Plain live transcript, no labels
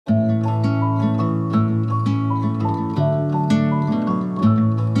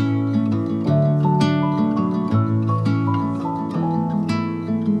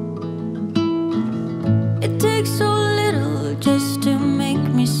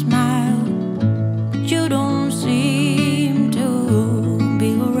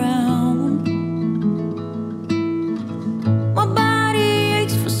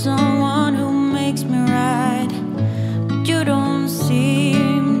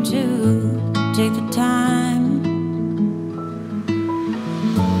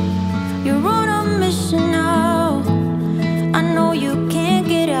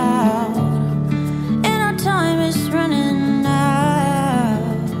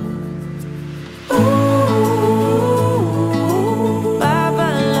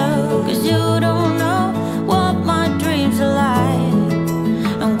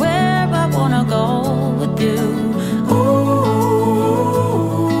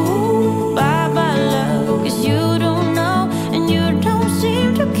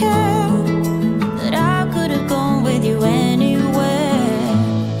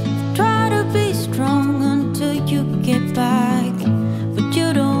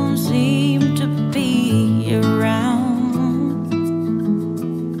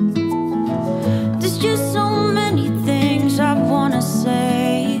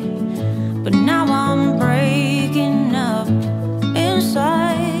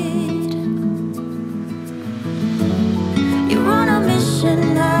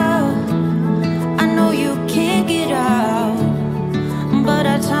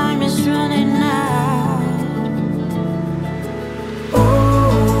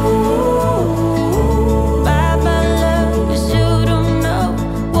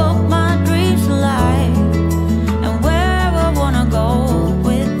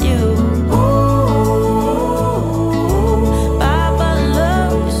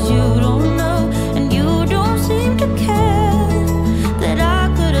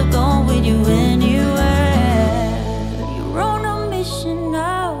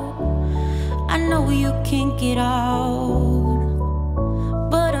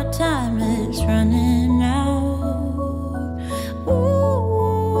running out. Ooh,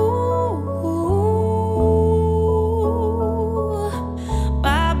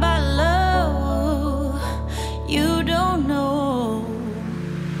 bye bye love, you don't know.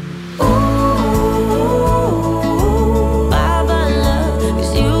 Ooh, bye bye love,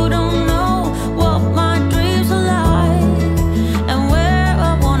 'cause you don't know what my dreams are like and where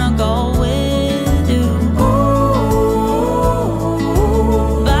I wanna go with you. Ooh,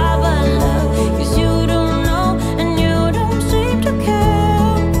 bye bye love, 'cause you don't know and you don't seem to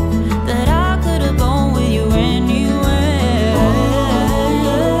care that I could have gone with you anywhere.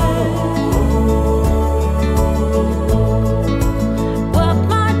 What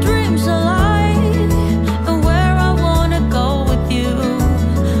my dreams are like and where I wanna go with you.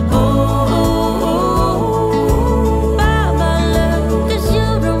 Ooh, bye bye love, 'cause you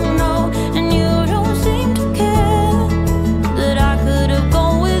don't know and you don't seem to care that I could have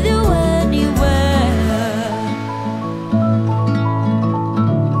gone with you anywhere.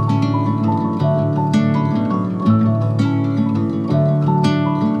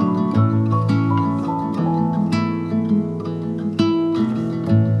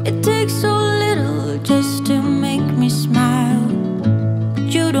 It takes so little just to make me smile, but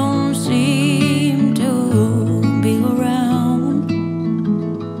you don't seem to be around.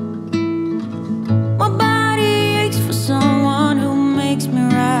 My body aches for someone who makes me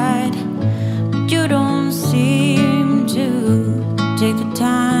right, but you don't seem to take the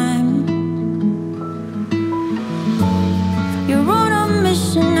time. You're on a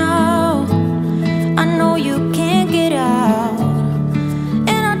mission now, I know you can't get out,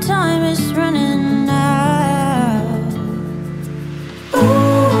 and our time is running out.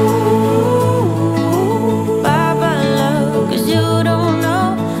 Ooh, bye bye love, 'cause you don't know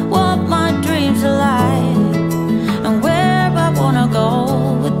what my dreams are like and where I wanna go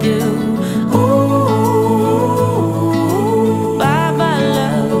with you. Ooh, bye bye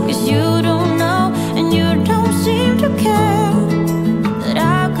love, 'cause you don't know and you don't seem to care that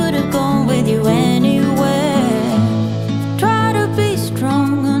I could have gone with you anywhere. Try to be strong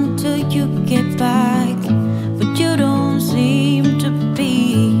until you get back, but you don't seem to be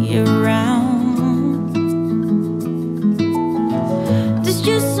around. There's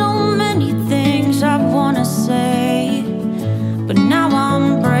just so many things I wanna say, but now I'm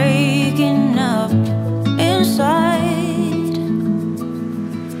breaking up inside.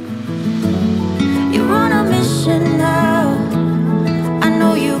 You're on a mission now, I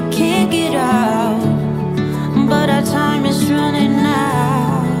know you can't get out, but our time is running out.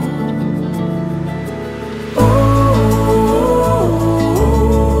 Ooh,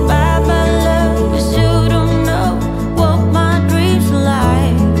 bye bye love, 'cause you don't know what my dreams are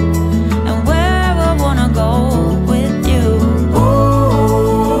like and where I wanna go with you.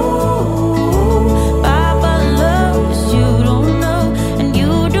 Ooh, bye bye love, 'cause you don't know and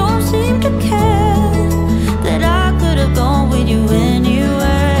you don't seem to care that I could have gone with you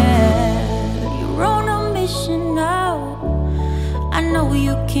anywhere. You're on a mission now, I know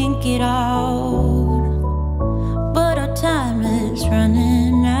you can't get out.